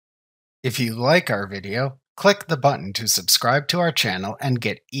If you like our video, click the button to subscribe to our channel and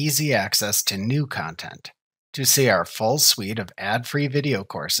get easy access to new content. To see our full suite of ad-free video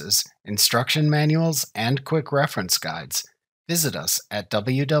courses, instruction manuals, and quick reference guides, visit us at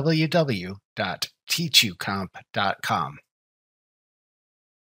www.teachucomp.com.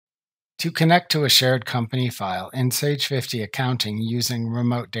 To connect to a shared company file in Sage 50 Accounting using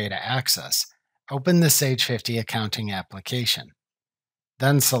remote data access, open the Sage 50 Accounting application.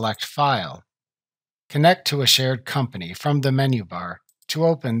 Then select File. Connect to a shared company from the menu bar to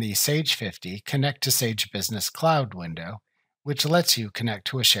open the Sage 50 Connect to Sage Business Cloud window, which lets you connect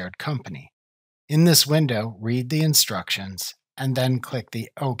to a shared company. In this window, read the instructions and then click the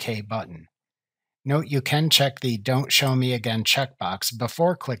OK button. Note you can check the Don't Show Me Again checkbox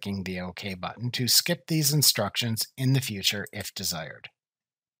before clicking the OK button to skip these instructions in the future if desired.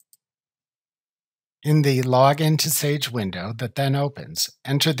 In the Login to Sage window that then opens,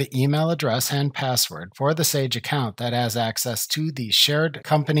 enter the email address and password for the Sage account that has access to the shared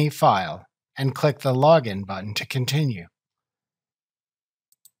company file and click the Login button to continue.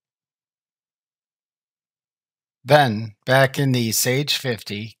 Then, back in the Sage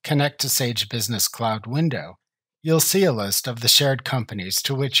 50 Connect to Sage Business Cloud window, you'll see a list of the shared companies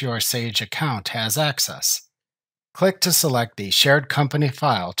to which your Sage account has access. Click to select the shared company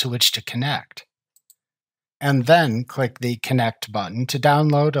file to which to connect, and then click the Connect button to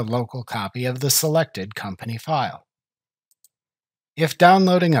download a local copy of the selected company file. If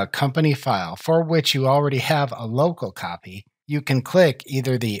downloading a company file for which you already have a local copy, you can click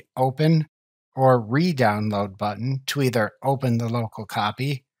either the Open or Re-download button to either open the local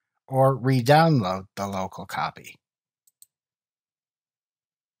copy or re-download the local copy.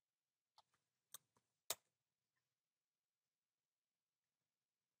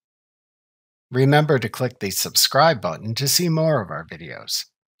 Remember to click the subscribe button to see more of our videos.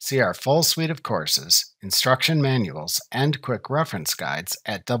 See our full suite of courses, instruction manuals, and quick reference guides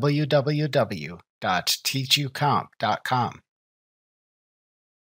at www.teachucomp.com.